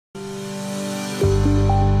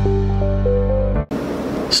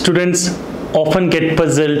Students often get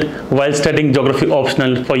puzzled while studying geography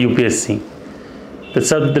optional for UPSC.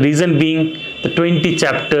 The reason being the 20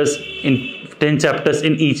 chapters in 10 chapters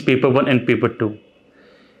in each paper 1 and paper 2.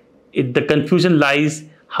 The confusion lies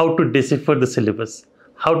how to decipher the syllabus,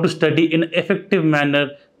 how to study in an effective manner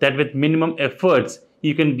that with minimum efforts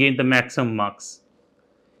you can gain the maximum marks.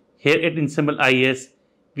 Here at Ensemble IAS,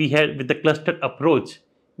 we have with the clustered approach,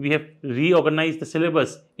 we have reorganized the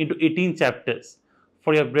syllabus into 18 chapters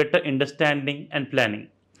for your better understanding and planning.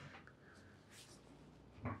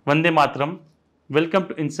 Vande Mataram, welcome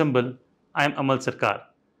to Ensemble. I am Amal Sarkar.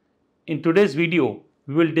 In today's video,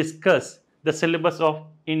 we will discuss the syllabus of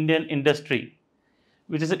Indian industry,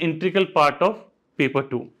 which is an integral part of paper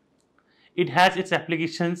 2. It has its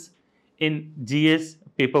applications in GS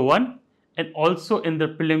paper 1 and also in the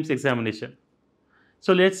prelims examination.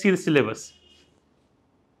 So let's see the syllabus.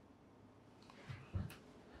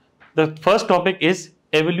 The first topic is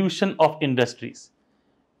evolution of industries.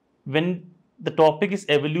 When the topic is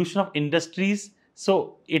evolution of industries,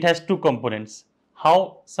 so it has two components.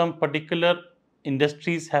 How some particular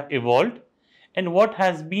industries have evolved and what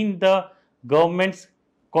has been the government's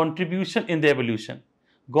contribution in the evolution.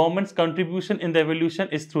 Government's contribution in the evolution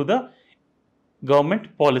is through the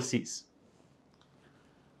government policies.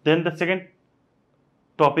 Then the second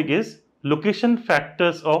topic is location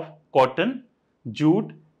factors of cotton,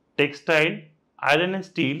 jute, textile, iron and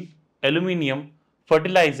steel, aluminium,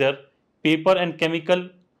 fertilizer, paper and chemical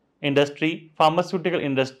industry, pharmaceutical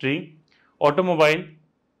industry, automobile,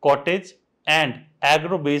 cottage and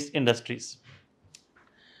agro-based industries.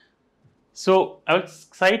 So I will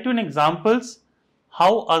cite you in examples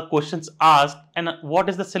how are questions asked and what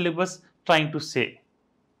is the syllabus trying to say.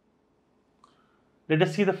 Let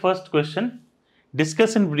us see the first question.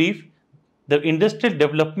 Discuss in brief the industrial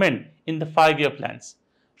development in the 5-year plans.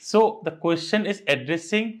 So the question is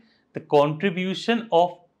addressing the contribution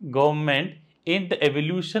of government in the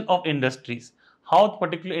evolution of industries. How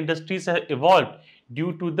particular industries have evolved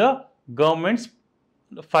due to the government's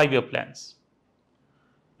 5-year plans.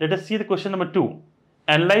 Let us see the question number 2.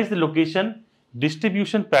 Analyze the location,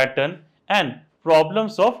 distribution pattern and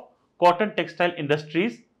problems of cotton textile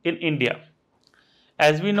industries in India.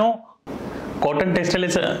 As we know, cotton textile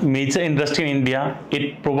is a major industry in India.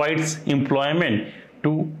 It provides employment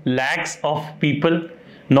to lakhs of people,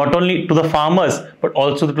 not only to the farmers but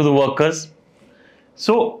also to the workers.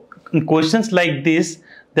 So in questions like this,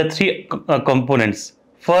 there are three components.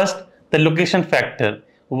 First, the location factor.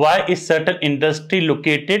 Why is certain industry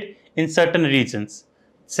located in certain regions?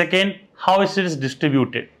 Second, how is it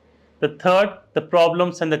distributed? The third, the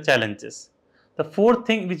problems and the challenges. The fourth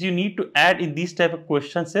thing which you need to add in these type of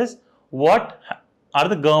questions is what are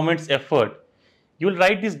the government's effort? You will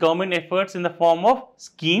write these government efforts in the form of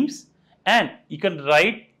schemes and you can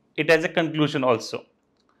write it as a conclusion also.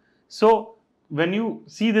 So when you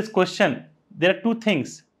see this question, there are two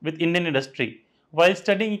things with Indian industry. While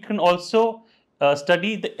studying, you can also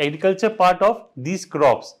study the agriculture part of these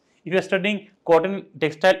crops. If you are studying cotton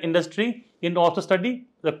textile industry, you can also study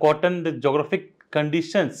the cotton, the geographic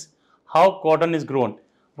conditions, how cotton is grown.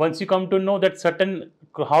 Once you come to know that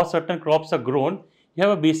how certain crops are grown, you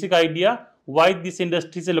have a basic idea why these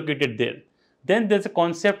industries are located there. Then there is a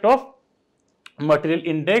concept of material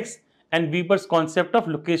index and Weber's concept of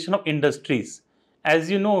location of industries. As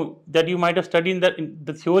you know that you might have studied in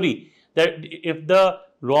the theory that if the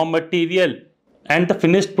raw material and the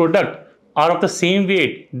finished product are of the same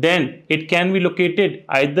weight, then it can be located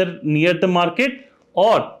either near the market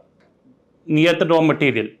or near the raw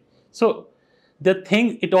material. So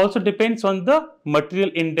it also depends on the material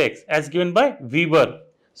index as given by Weber.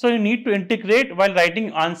 So you need to integrate while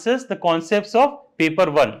writing answers the concepts of paper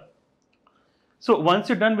 1. So once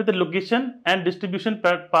you're done with the location and distribution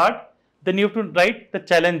part, then you have to write the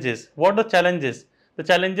challenges. What are the challenges? The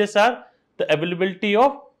challenges are the availability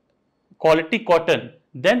of quality cotton.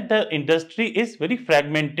 Then the industry is very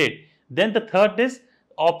fragmented. Then the third is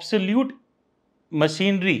obsolete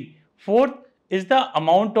machinery. Fourth is the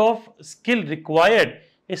amount of skill required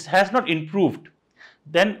has not improved.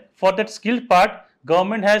 Then for that skill part,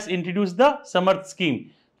 government has introduced the Samarth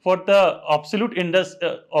scheme. For the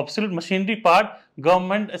obsolete machinery part,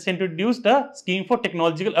 government has introduced a scheme for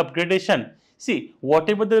technological upgradation. See,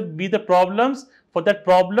 whatever be the problems, for that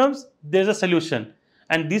problems, there is a solution.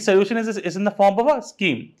 And this solution is in the form of a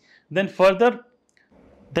scheme. Then further,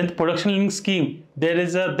 then the production link scheme, there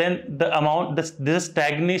is a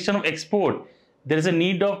stagnation of export. There is a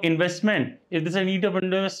need of investment. If there is a need of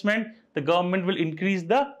investment, the government will increase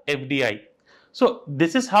the FDI. So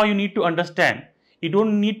this is how you need to understand. You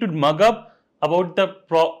don't need to mug up about the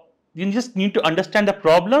you just need to understand the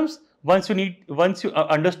problems. Once you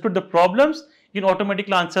understood the problems, you can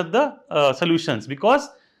automatically answer the solutions, because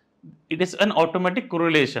it is an automatic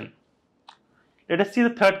correlation. Let us see the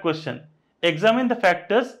third question. Examine the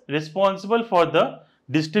factors responsible for the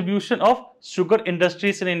distribution of sugar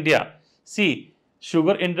industries in India. See,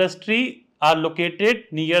 sugar industry are located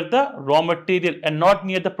near the raw material and not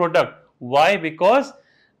near the product. Why? Because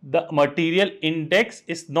the material index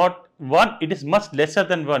is not 1, it is much lesser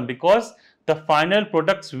than 1, because the final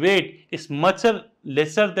product's weight is much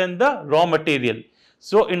lesser than the raw material.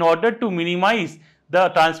 So, in order to minimize the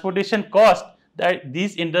transportation cost, that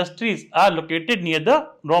these industries are located near the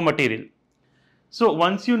raw material. So,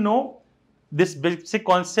 once you know this basic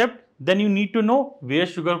concept, then you need to know where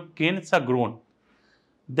sugar canes are grown.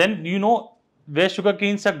 Then you know where sugar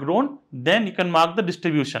canes are grown, then you can mark the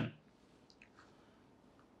distribution.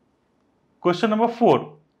 Question number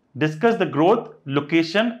 4. Discuss the growth,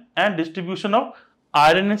 location and distribution of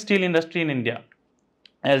iron and steel industry in India.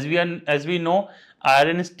 As we know,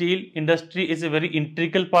 iron and steel industry is a very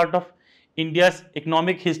integral part of India's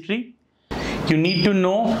economic history. You need to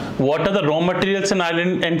know what are the raw materials in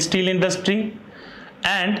iron and steel industry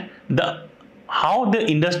and how the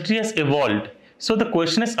industry has evolved. So the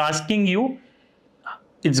question is asking you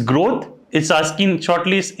its growth, it's asking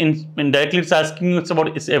shortly, indirectly it's asking you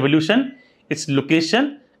about its evolution, its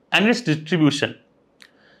location and its distribution.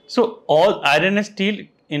 So all iron and steel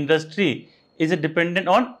industry is dependent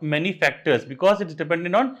on many factors, because it is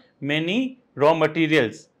dependent on many raw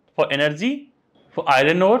materials for energy, for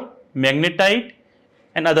iron ore, magnetite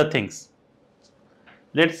and other things.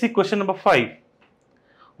 Let's see question number 5.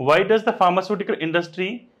 Why does the pharmaceutical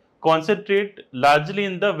industry concentrate largely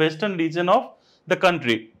in the western region of the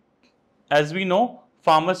country? As we know,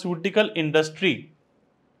 pharmaceutical industry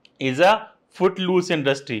is a footloose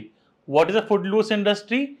industry. What is a footloose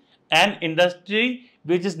industry? An industry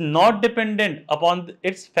which is not dependent upon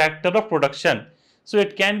its factor of production. So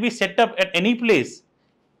it can be set up at any place.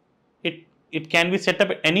 It can be set up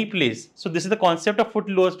at any place. So this is the concept of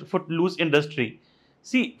footloose industry.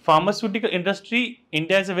 See, pharmaceutical industry,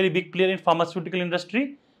 India is a very big player in pharmaceutical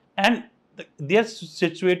industry, and they are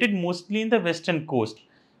situated mostly in the western coast.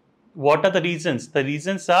 What are the reasons? The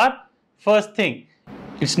reasons are, first thing,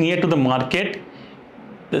 it's near to the market.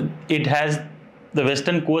 The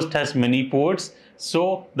western coast has many ports,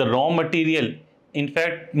 so the raw material, in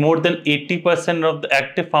fact more than 80% of the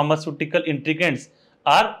active pharmaceutical ingredients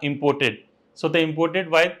are imported. So they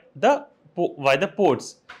imported by the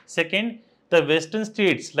ports. Second, the western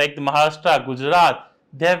states like the Maharashtra, Gujarat,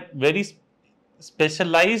 they have very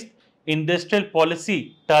specialized industrial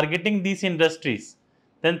policy targeting these industries.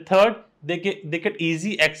 Then third, they get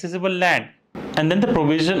easy accessible land, and then the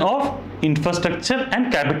provision of infrastructure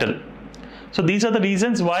and capital. So these are the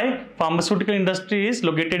reasons why pharmaceutical industry is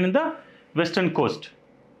located in the western coast.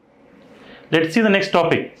 Let's see the next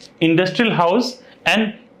topic. Industrial house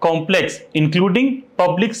and complex, including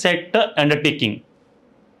public sector undertaking,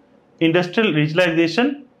 industrial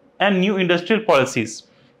regionalization and new industrial policies.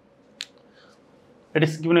 Let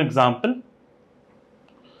us give an example.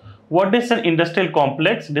 What is an industrial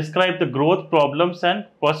complex? Describe the growth, problems and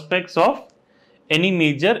prospects of any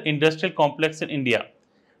major industrial complex in India.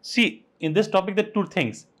 See, in this topic there are two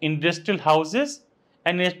things: industrial houses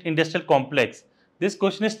and industrial complex. This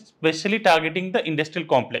question is specially targeting the industrial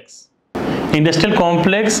complex. Industrial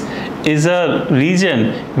complex is a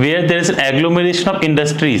region where there is an agglomeration of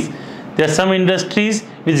industries. There are some industries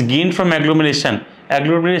which gain from agglomeration.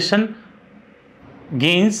 Agglomeration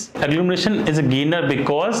is a gainer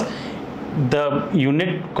because the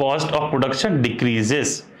unit cost of production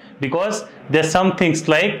decreases, because there are some things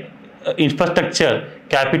like infrastructure,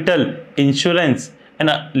 capital, insurance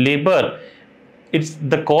and labor.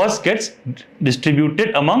 The cost gets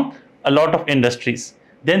distributed among a lot of industries.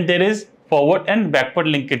 Then there is forward and backward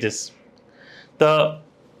linkages.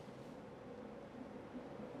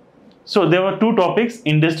 So there were two topics: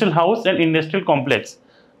 industrial house and industrial complex.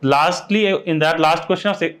 Lastly, in that last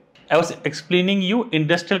question I was explaining you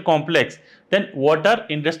industrial complex. Then what are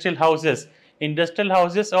industrial houses? Industrial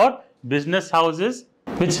houses are business houses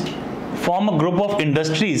which form a group of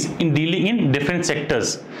industries in dealing in different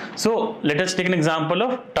sectors. So let us take an example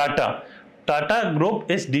of Tata. Tata Group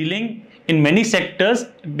is dealing in many sectors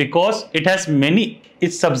because it has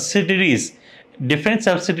its subsidiaries. Different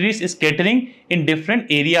subsidiaries is catering in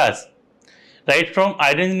different areas, right from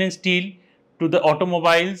iron and steel to the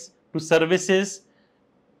automobiles to services.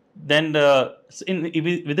 Then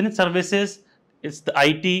within services, it's the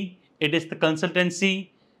IT, it is the consultancy.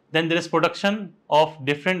 Then there is production of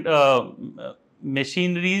different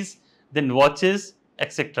machineries, then watches,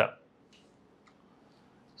 etc.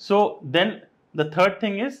 So then the third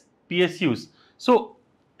thing is PSUs. So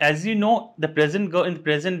as you know, in the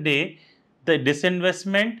present day, the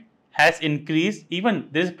disinvestment has increased. Even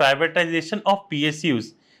there is privatization of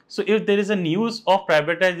PSUs. So if there is a news of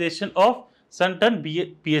privatization of certain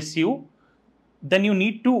PSU, then you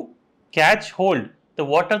need to catch hold.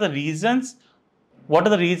 What are the reasons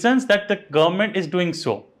that the government is doing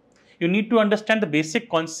so? You need to understand the basic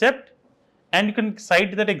concept, and you can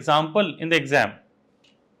cite that example in the exam.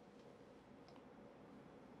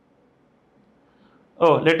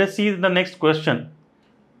 Oh, let us see the next question.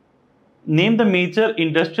 Name the major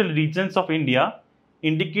industrial regions of India,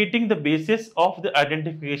 indicating the basis of the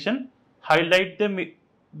identification. Highlight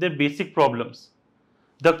their basic problems.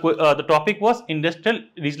 The topic was industrial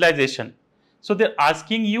regionalization. So they're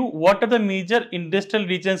asking you what are the major industrial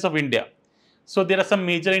regions of India. So there are some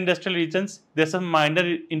major industrial regions, there are some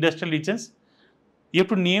minor industrial regions. You have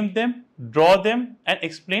to name them, draw them, and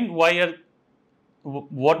explain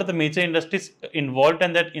what are the major industries involved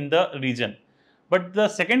in the region. But the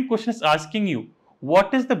second question is asking you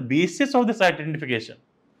what is the basis of this identification.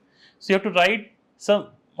 So you have to write some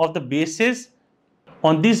of the basis.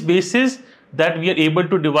 On this basis that we are able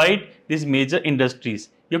to divide these major industries,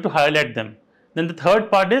 you have to highlight them. Then the third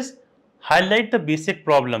part is highlight the basic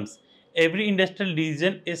problems. Every industrial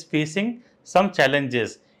region is facing some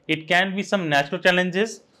challenges. It can be some natural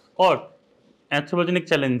challenges or anthropogenic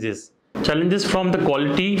challenges. Challenges from the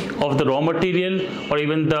quality of the raw material or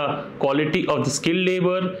even the quality of the skilled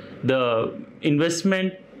labor, the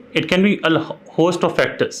investment. It can be a host of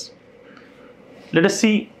factors. Let us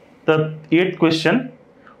see the 8th question.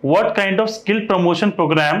 What kind of skill promotion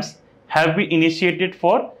programs have been initiated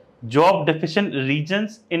for job deficient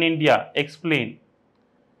regions in India? Explain.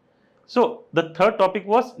 So the third topic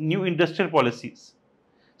was new industrial policies.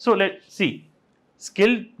 So let's see.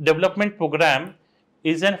 Skill development program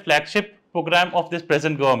is a flagship program of this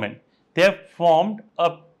present government. They have formed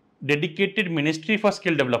a dedicated ministry for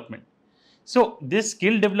skill development. So this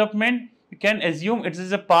skill development, you can assume it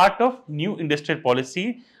is a part of new industrial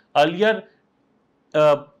policy. Earlier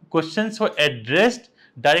questions were addressed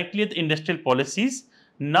directly at the industrial policies.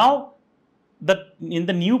 Now in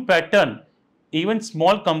the new pattern, even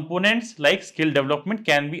small components like skill development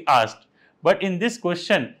can be asked. But in this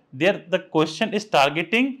question, the question is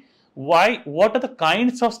targeting what are the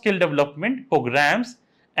kinds of skill development programs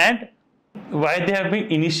and why they have been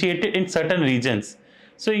initiated in certain regions.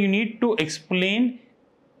 So you need to explain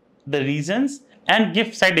the reasons and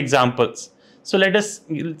give side examples. So let us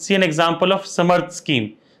see an example of Samarth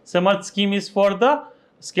scheme. Samarth scheme is for the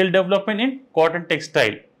skill development in cotton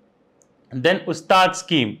textile. Then Ustad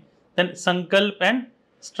scheme, then Sankalp and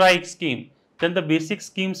Strike scheme, then the basic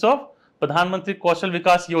schemes of Pradhan Mantri Kaushal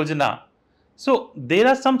Vikas Yojana. So there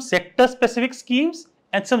are some sector specific schemes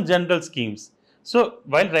and some general schemes. So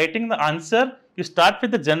while writing the answer, you start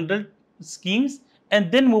with the general schemes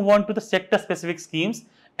and then move on to the sector specific schemes.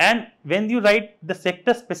 And when you write the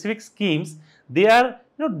sector specific schemes, they are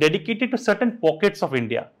dedicated to certain pockets of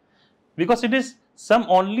India, because it is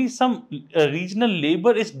only some regional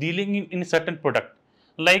labor is dealing in a certain product,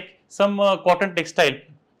 like some cotton textile,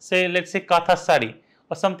 say let's say Katha sari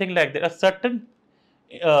or something like that. A certain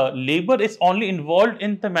labor is only involved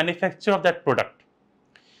in the manufacture of that product.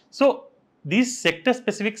 So these sector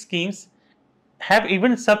specific schemes have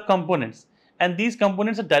even sub-components, and these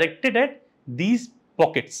components are directed at these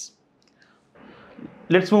pockets.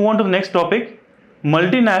 Let's move on to the next topic,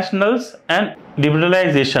 multinationals and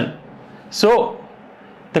liberalization. So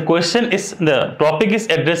the topic is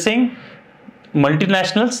addressing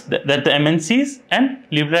multinationals, that the MNCs, and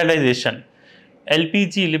liberalization.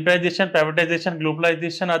 LPG, liberalization, privatization,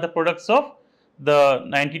 globalization are the products of the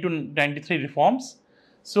 90 to 93 reforms.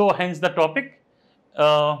 So hence the topic.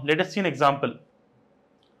 Let us see an example.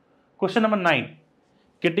 Question number 9.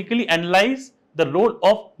 Critically analyze the role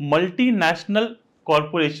of multinational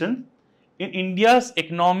corporations in India's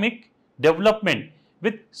economic development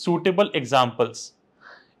with suitable examples.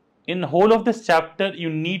 In whole of this chapter, you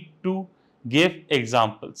need to give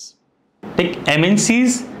examples. Like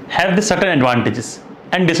MNCs have the certain advantages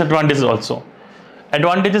and disadvantages also.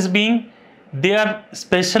 Advantages being they are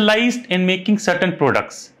specialized in making certain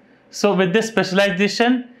products. So with this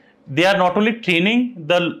specialization, they are not only training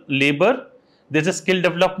the labor, there's a skill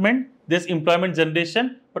development, there's employment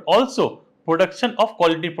generation, but also production of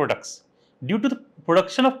quality products. Due to the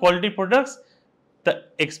production of quality products, the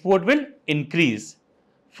export will increase.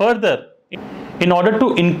 Further, in order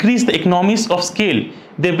to increase the economies of scale,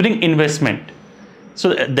 they bring investment.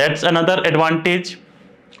 So that's another advantage.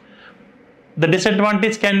 The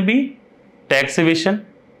disadvantage can be tax evasion.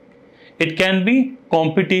 it can be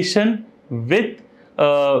competition with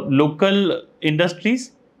local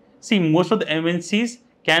industries. See, most of the MNCs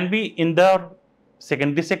can be in the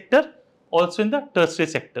secondary sector, also in the tertiary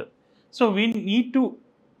sector. So we need to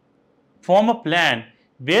form a plan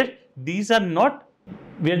where they're not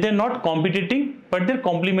competing, but they're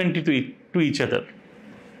complementary to each other.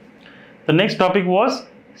 The next topic was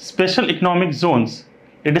special economic zones.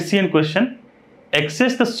 Let us see a question.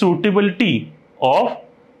 Assess the suitability of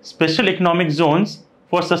special economic zones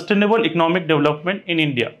for sustainable economic development in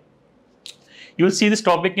India. You will see this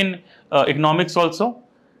topic in economics also.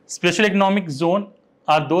 Special economic zone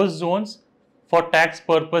are those zones for tax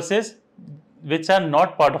purposes which are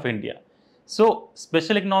not part of India. So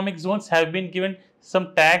special economic zones have been given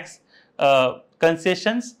some tax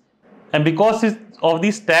concessions, and because of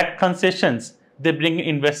these tax concessions, they bring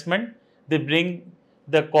investment, they bring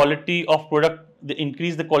the quality of product, they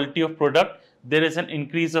increase the quality of product, there is an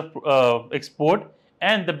increase of export,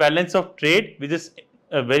 and the balance of trade, which is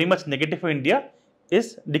very much negative for India,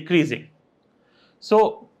 is decreasing.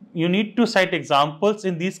 So you need to cite examples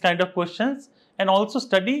in these kind of questions, and also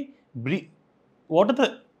study what are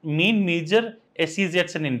the main major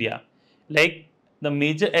SEZs in India. Like the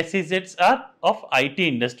major SEZs are of IT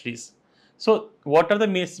industries. So what are the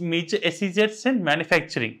major SEZs in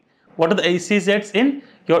manufacturing? What are the SEZs in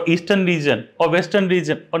your eastern region or western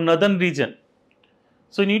region or northern region?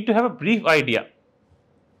 So you need to have a brief idea.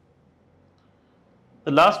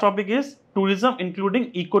 The last topic is tourism,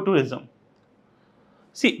 including ecotourism.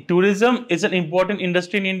 See, tourism is an important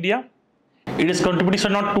industry in India. It is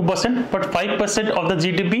contributing not 2% but 5% of the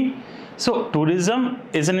GDP. So tourism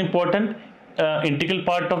is an important integral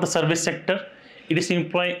part of the service sector. It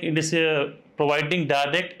is providing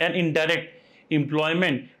direct and indirect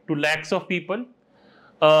employment to lakhs of people.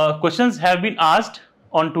 Questions have been asked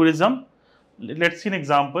on tourism. Let's see an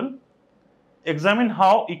example. Examine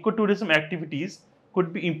how ecotourism activities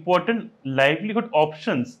could be important livelihood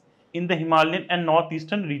options in the Himalayan and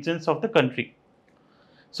northeastern regions of the country.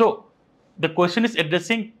 So the question is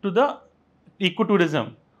addressing to the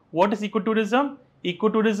ecotourism. What is ecotourism?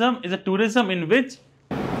 Ecotourism is a tourism in which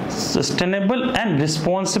sustainable and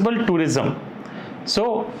responsible tourism.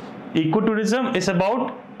 So ecotourism is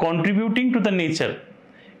about contributing to the nature.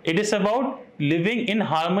 It is about living in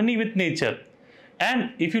harmony with nature.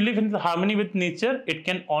 And if you live in the harmony with nature, it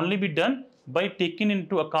can only be done by taking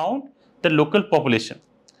into account the local population.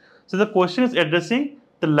 So the question is addressing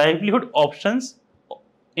the livelihood options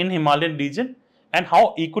in Himalayan region and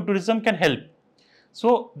how ecotourism can help.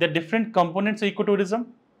 So there are different components of ecotourism,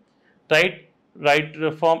 right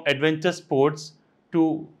from adventure sports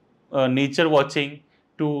to nature watching,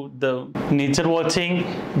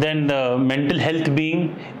 then the mental health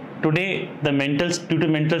being. Today, due to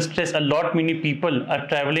mental stress, many people are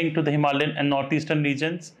traveling to the Himalayan and northeastern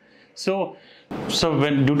regions. So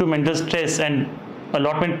when due to mental stress and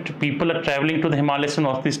many people are traveling to the Himalayas and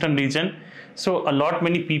northeastern region, so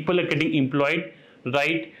many people are getting employed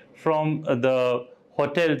right from the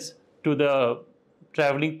hotels to the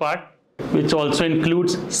traveling part, which also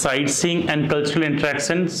includes sightseeing and cultural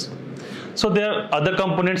interactions. So there are other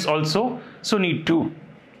components also. So you need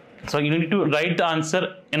to write the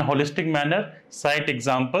answer in a holistic manner, cite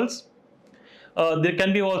examples. There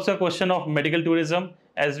can be also a question of medical tourism.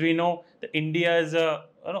 As we know, India is a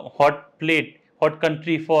hot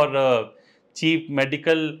country for cheap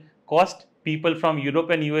medical cost. People from Europe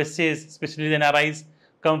and USA, especially the NRIs,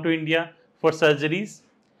 come to India for surgeries.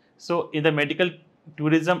 So in the medical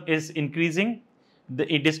tourism is increasing.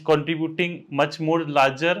 It is contributing much more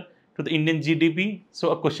larger to the Indian GDP. So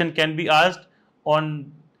a question can be asked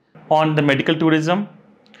on the medical tourism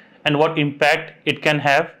and what impact it can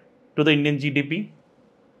have to the Indian GDP.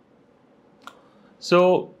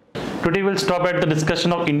 So today we'll stop at the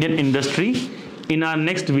discussion of Indian industry. In our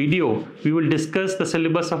next video, we will discuss the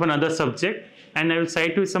syllabus of another subject, and I will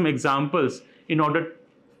cite you some examples in order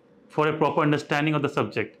for a proper understanding of the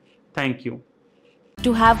subject. Thank you.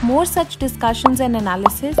 To have more such discussions and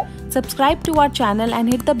analysis, subscribe to our channel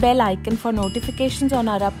and hit the bell icon for notifications on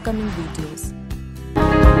our upcoming videos.